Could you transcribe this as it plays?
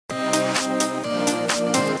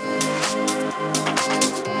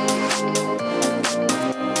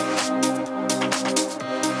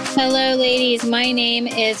Hello, ladies. My name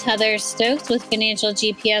is Heather Stokes with Financial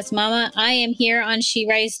GPS Mama. I am here on She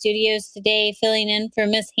Rise Studios today, filling in for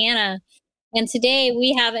Miss Hannah. And today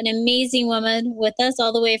we have an amazing woman with us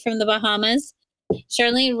all the way from the Bahamas.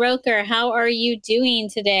 Charlene Roker, how are you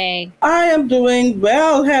doing today? I am doing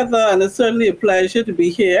well, Heather, and it's certainly a pleasure to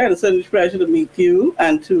be here, and it's certainly a pleasure to meet you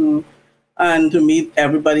and to meet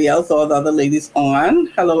everybody else, all the other ladies on.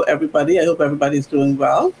 Hello, everybody. I hope everybody's doing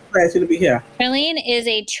well. Pleasure to be here. Charlene is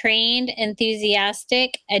a trained,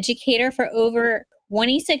 enthusiastic educator for over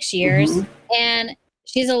 26 years, and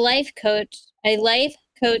she's a life coach,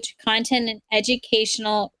 content and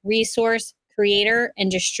educational resource creator and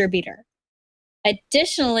distributor.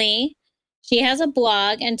 Additionally, she has a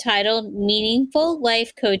blog entitled Meaningful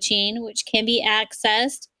Life Coaching, which can be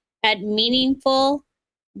accessed at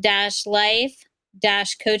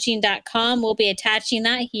meaningful-life-coaching.com. We'll be attaching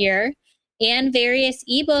that here. And various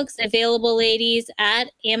ebooks available, ladies, at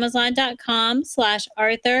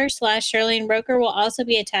amazon.com/Arthur/Charlene Roker. We'll also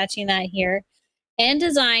be attaching that here. And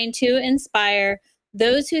designed to inspire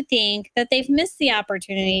those who think that they've missed the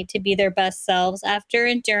opportunity to be their best selves after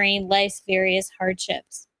enduring life's various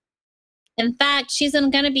hardships. In fact, she's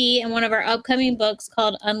going to be in one of our upcoming books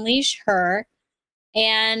called Unleash Her.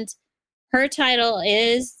 And her title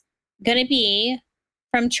is going to be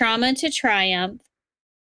From Trauma to Triumph.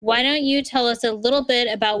 Why don't you tell us a little bit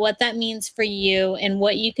about what that means for you and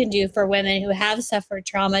what you can do for women who have suffered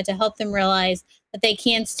trauma to help them realize that they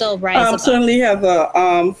can still rise above? Certainly, Heather,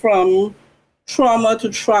 from trauma to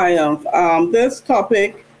triumph. This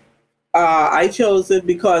topic, I chose it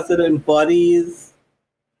because it embodies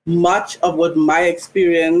much of what my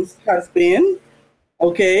experience has been,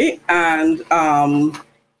 okay? And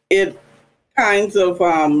it kind of,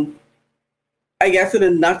 I guess in a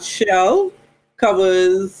nutshell,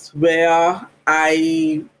 covers where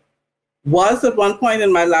I was at one point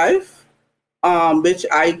in my life, which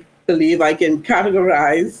I believe I can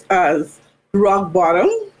categorize as rock bottom,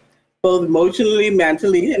 both emotionally,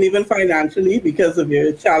 mentally, and even financially because of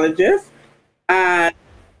your challenges, and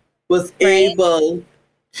was able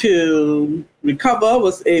to recover,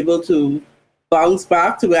 was able to bounce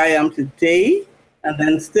back to where I am today, and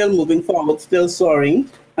then still moving forward, still soaring,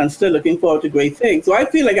 and still looking forward to great things. So I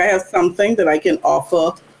feel like I have something that I can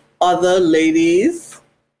offer other ladies,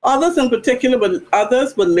 others in particular, but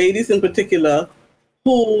ladies in particular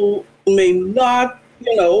who may not,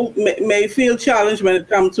 may feel challenged when it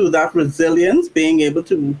comes to that resilience, being able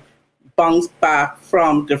to bounce back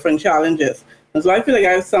from different challenges. And so I feel like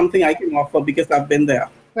I have something I can offer because I've been there.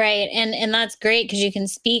 Right. And that's great because you can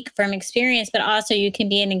speak from experience, but also you can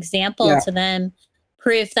be an example to them,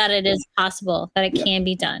 proof that it is possible, that it can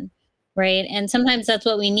be done. Right. And sometimes that's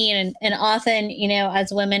what we need. And often,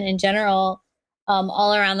 as women in general,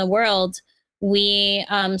 all around the world, we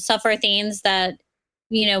suffer things that,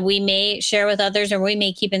 we may share with others or we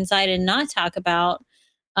may keep inside and not talk about.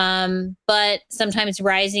 But sometimes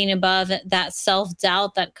rising above that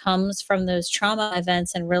self-doubt that comes from those trauma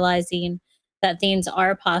events and realizing that things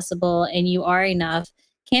are possible and you are enough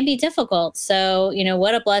can be difficult. So,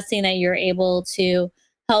 what a blessing that you're able to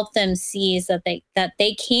help them seize that they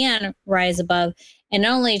can rise above, and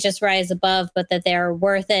not only just rise above, but that they're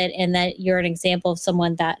worth it, and that you're an example of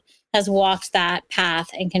someone that has walked that path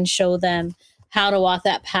and can show them how to walk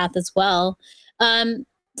that path as well.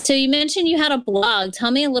 So you mentioned you had a blog.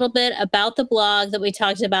 Tell me a little bit about the blog that we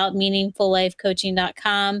talked about,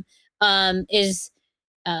 meaningfullifecoaching.com.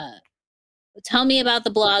 Tell me about the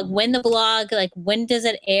blog. When does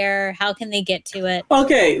it air? How can they get to it?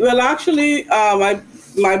 Okay. Well, actually,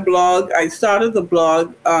 my blog, I started the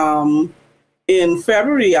blog in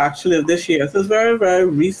February, actually, of this year. So it's very, very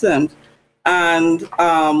recent. And,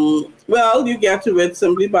 you get to it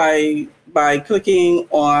simply by clicking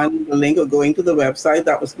on the link or going to the website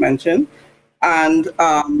that was mentioned. And,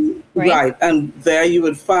 and there you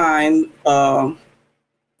would find a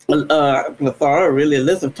plethora, really a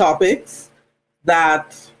list of topics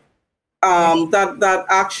that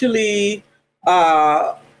actually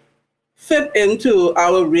fit into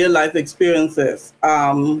our real life experiences.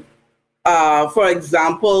 For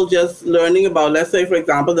example, just learning about, let's say, for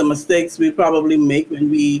example, the mistakes we probably make when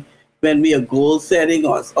we are goal setting,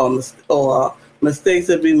 or mistakes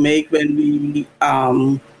that we make when we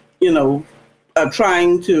are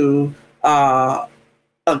trying to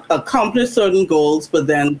accomplish certain goals, but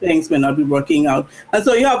then things may not be working out. And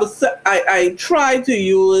so I try to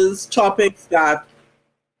use topics that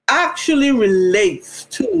actually relates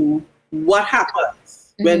to what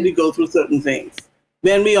happens when we go through certain things,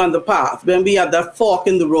 when we're on the path, when we have that fork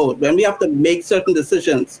in the road, when we have to make certain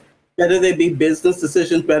decisions, whether they be business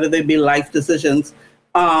decisions, whether they be life decisions.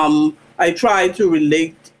 I try to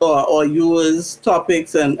relate or use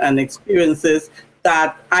topics and experiences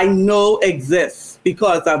that I know exist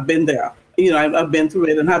because I've been there. I've been through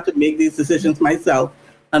it and had to make these decisions myself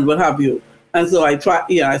and what have you. And so I try,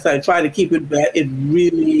 so I try to keep it where it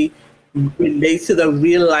really relates to the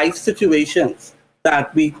real life situations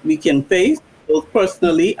that we can face both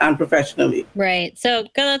personally and professionally. Right. So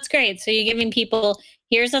that's great. So you're giving people,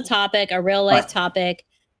 here's a topic, a real life Right. topic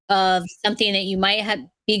of something that you might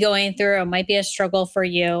be going through or might be a struggle for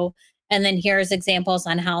you. And then here's examples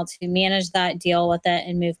on how to manage that, deal with it,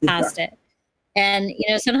 and move past Exactly. it.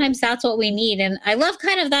 And sometimes that's what we need. And I love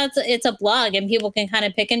kind of that it's a blog and people can kind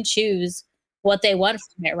of pick and choose what they want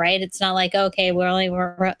from it, right? It's not like, okay,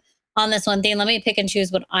 we're on this one thing. Let me pick and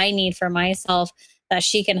choose what I need for myself that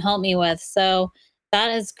she can help me with. So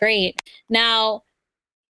that is great. Now,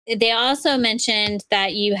 they also mentioned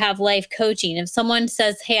that you have life coaching. If someone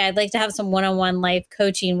says, hey, I'd like to have some one-on-one life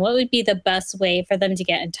coaching, what would be the best way for them to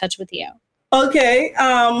get in touch with you? Okay.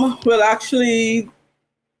 Well, actually,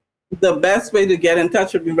 the best way to get in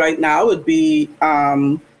touch with me right now would be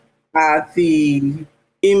at the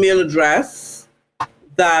email address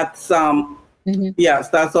that's yes,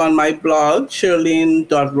 that's on my blog,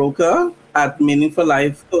 shirlene.roca at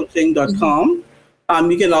meaningfullifecoaching.com.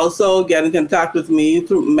 You can also get in contact with me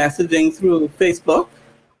through messaging through Facebook.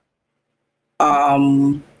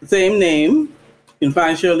 Same name. You can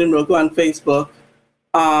find Shirlene Roca on Facebook.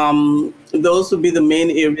 Those would be the main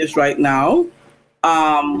areas right now.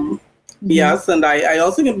 Yes, and I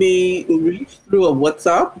also can be reached through a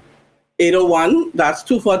WhatsApp, 801, that's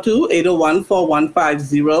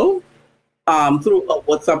 242-801-4150, through a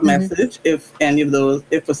WhatsApp message, if any of those,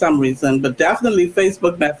 if for some reason, but definitely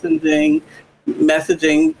Facebook messaging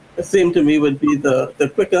seemed to me would be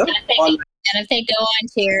the quicker. And if they go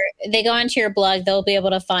onto your blog, they'll be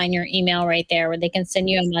able to find your email right there where they can send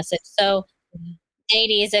you a message. So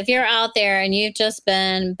ladies, if you're out there and you've just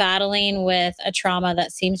been battling with a trauma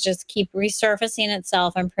that seems just keep resurfacing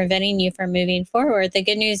itself and preventing you from moving forward, the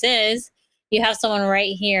good news is you have someone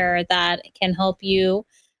right here that can help you,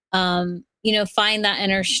 find that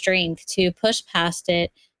inner strength to push past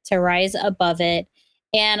it, to rise above it.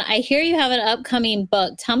 And I hear you have an upcoming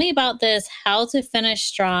book. Tell me about this, How to Finish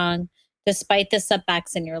Strong Despite the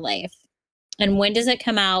Setbacks in Your Life. And when does it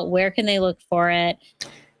come out? Where can they look for it?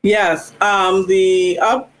 Yes, the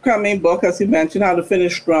upcoming book, as you mentioned, How to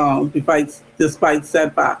Finish Strong Despite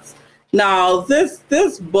Setbacks. Now, this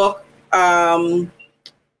book,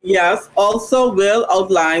 yes, also will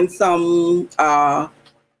outline some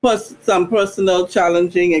personal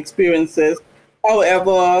challenging experiences.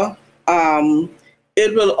 However,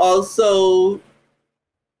 it will also,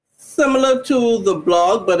 similar to the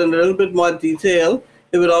blog, but in a little bit more detail,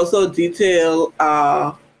 it will also detail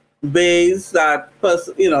ways that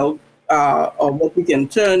or what we can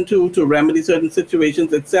turn to remedy certain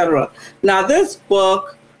situations, etc. Now, this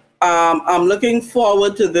book, I'm looking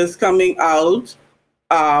forward to this coming out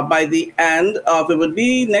by the end of, it would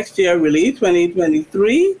be next year, really,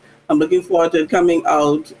 2023. I'm looking forward to it coming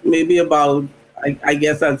out maybe about, I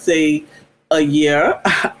guess I'd say a year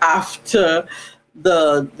after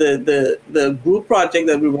the group project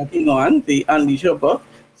that we're working on, the Unleash Your Book.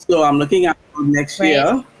 So I'm looking at next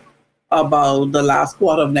year, about the last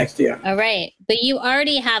quarter of next year. All right. But you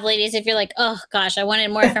already have, ladies, if you're like, oh gosh, I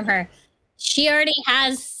wanted more from her. She already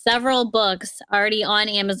has several books already on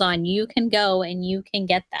Amazon. You can go and you can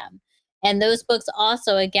get them. And those books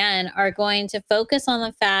also, again, are going to focus on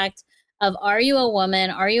the fact of, are you a woman?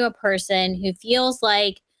 Are you a person who feels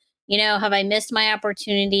like, have I missed my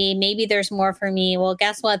opportunity? Maybe there's more for me. Well,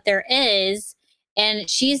 guess what? There is. And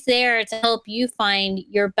she's there to help you find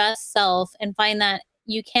your best self and find that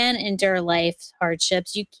you can endure life's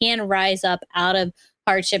hardships. You can rise up out of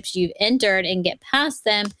hardships you've endured and get past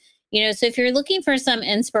them. So if you're looking for some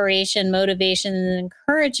inspiration, motivation, and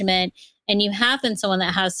encouragement, and you have been someone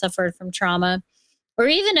that has suffered from trauma, or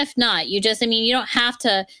even if not, you don't have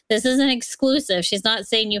to, this isn't exclusive. She's not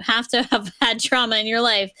saying you have to have had trauma in your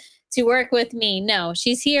life to work with me. No,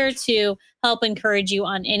 she's here to help encourage you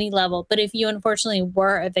on any level. But if you unfortunately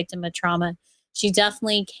were a victim of trauma, she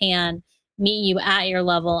definitely can meet you at your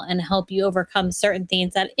level and help you overcome certain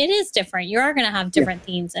things that it is different. You are going to have different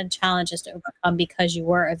things and challenges to overcome because you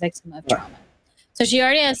were a victim of trauma. So she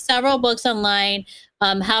already has several books online,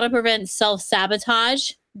 how to prevent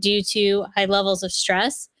self-sabotage due to high levels of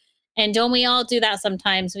stress. And don't we all do that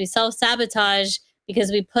sometimes? We self-sabotage because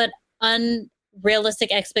we put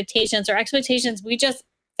unrealistic expectations or expectations we just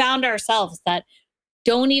found ourselves that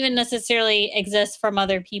don't even necessarily exist from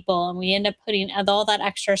other people. And we end up putting all that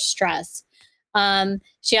extra stress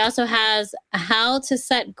She also has how to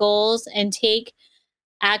set goals and take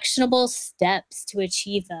actionable steps to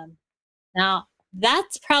achieve them. Now,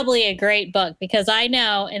 that's probably a great book because I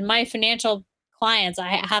know in my financial clients,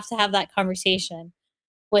 I have to have that conversation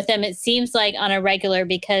with them. It seems like on a regular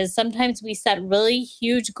because sometimes we set really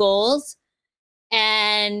huge goals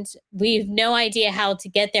and we have no idea how to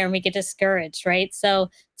get there and we get discouraged, right? So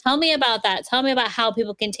tell me about that. Tell me about how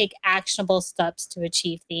people can take actionable steps to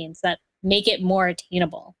achieve things that make it more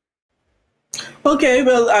attainable. Okay,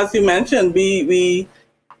 well, as you mentioned, we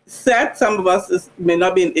set, some of us may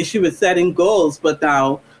not be an issue with setting goals, but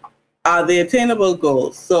now are they attainable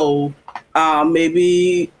goals? So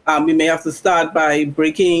maybe we may have to start by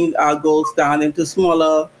breaking our goals down into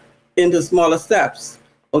smaller steps.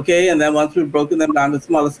 Okay, and then once we've broken them down to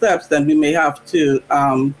smaller steps, then we may have to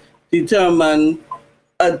determine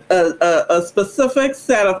a specific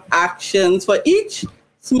set of actions for each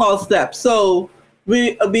small step. So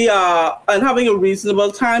we are and having a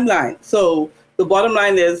reasonable timeline. So the bottom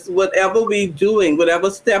line is whatever we're doing, whatever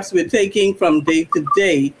steps we're taking from day to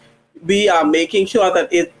day, we are making sure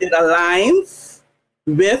that it aligns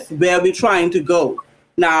with where we're trying to go.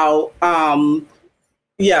 Now,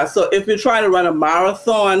 yeah, so if we're trying to run a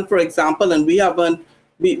marathon, for example, and we haven't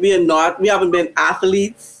been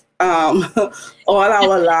athletes all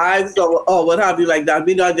our lives or what have you like that.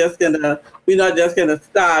 We're not just gonna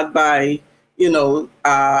start by,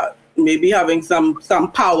 maybe having some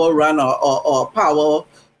power run or power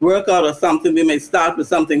workout or something. We may start with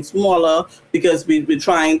something smaller because we're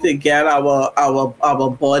trying to get our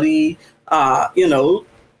body under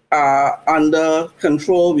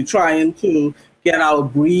control. We're trying to get our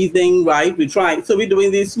breathing right. We're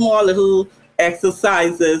doing these small little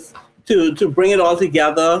exercises to bring it all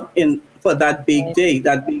together in for that big day,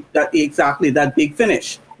 that big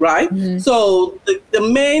finish, right? Mm-hmm. So the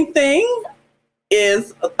main thing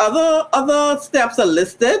is other steps are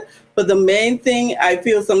listed, but the main thing I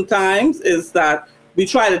feel sometimes is that we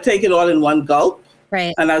try to take it all in one gulp.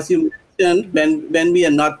 Right. And as you mentioned, when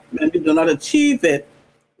we do not achieve it,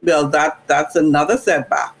 well, that's another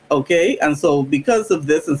setback. Okay. And so because of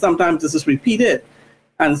this, and sometimes this is repeated.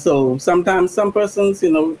 And so sometimes some persons,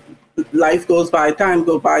 life goes by, time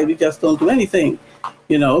goes by, we just don't do anything,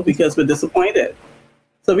 because we're disappointed.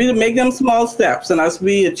 So we make them small steps. And as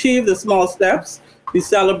we achieve the small steps, we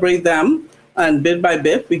celebrate them. And bit by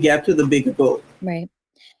bit, we get to the bigger goal. Right.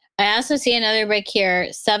 I also see another break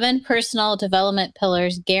here, 7 personal development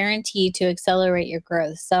pillars guaranteed to accelerate your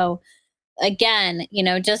growth. So again,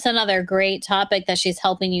 just another great topic that she's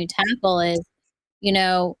helping you tackle is,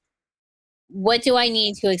 what do I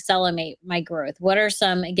need to accelerate my growth? What are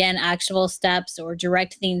some, again, actionable steps or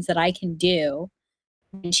direct things that I can do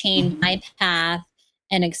to change my path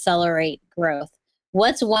and accelerate growth?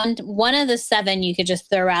 What's one of the 7 you could just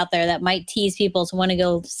throw out there that might tease people to want to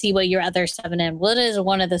go see what your other 7 in? What is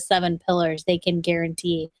one of the 7 pillars they can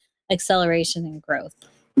guarantee acceleration and growth?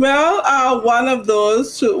 Well, one of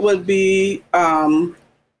those would be time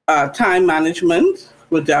management.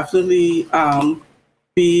 Would definitely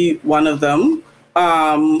be one of them.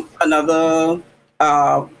 Another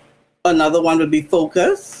one would be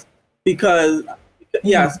focus, because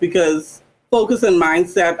because focus and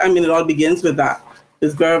mindset. I mean, it all begins with that.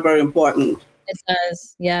 It's very, very important. It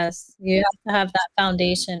does. Yes, you have to have that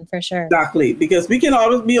foundation for sure. Exactly, because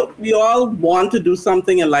we all want to do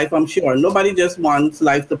something in life. I'm sure nobody just wants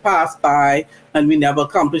life to pass by and we never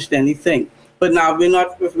accomplished anything. But now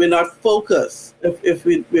if we're not focused, if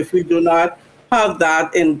we do not have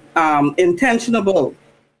that intentional,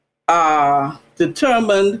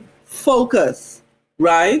 determined focus,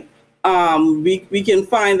 right? We can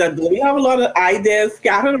find that we have a lot of ideas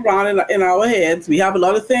scattered around in our heads. We have a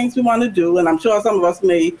lot of things we want to do, and I'm sure some of us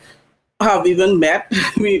may have even met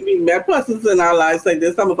we met persons in our lives like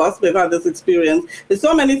this. Some of us may have had this experience. There's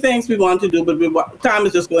so many things we want to do, but time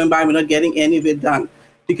is just going by. We're not getting any of it done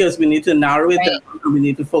because we need to narrow it down, and we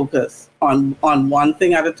need to focus on one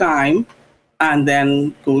thing at a time, and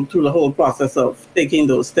then go through the whole process of taking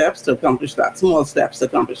those steps to accomplish that, small steps to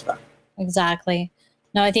accomplish that. Exactly.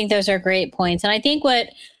 No, I think those are great points. And I think what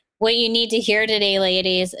you need to hear today,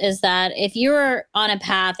 ladies, is that if you're on a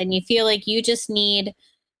path and you feel like you just need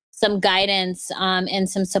some guidance and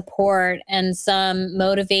some support and some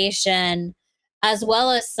motivation, as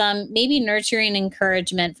well as some maybe nurturing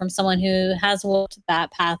encouragement from someone who has walked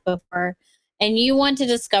that path before, and you want to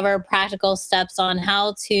discover practical steps on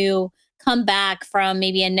how to come back from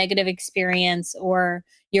maybe a negative experience or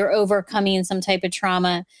you're overcoming some type of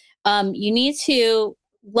trauma, you need to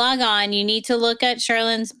log on. You need to look at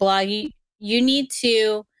Charlene's blog. You need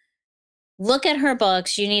to look at her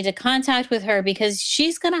books. You need to contact with her because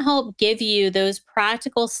she's going to help give you those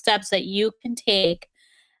practical steps that you can take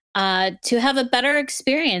to have a better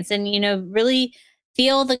experience and, really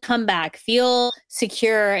feel the comeback, feel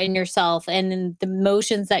secure in yourself and in the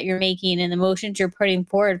motions that you're making and the motions you're putting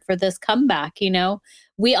forward for this comeback.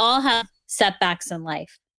 We all have setbacks in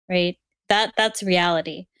life, right? That's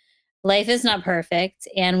reality. Life is not perfect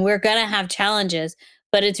and we're going to have challenges,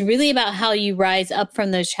 but it's really about how you rise up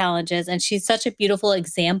from those challenges. And she's such a beautiful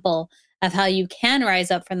example of how you can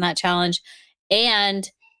rise up from that challenge and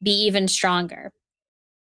be even stronger.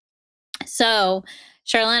 So,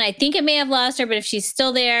 Charlene, I think I may have lost her, but if she's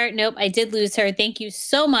still there, nope, I did lose her. Thank you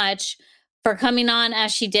so much for coming on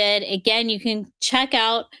as she did. Again, you can check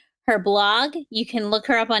out her blog. You can look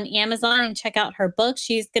her up on Amazon and check out her book.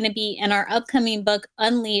 She's going to be in our upcoming book,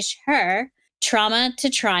 Unleash Her, Trauma to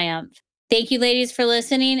Triumph. Thank you, ladies, for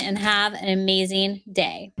listening and have an amazing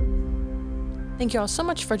day. Thank you all so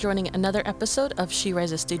much for joining another episode of She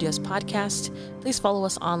Rises Studios podcast. Please follow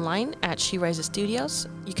us online at She Rises Studios.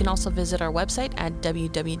 You can also visit our website at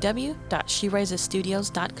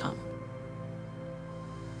www.sherisesstudios.com.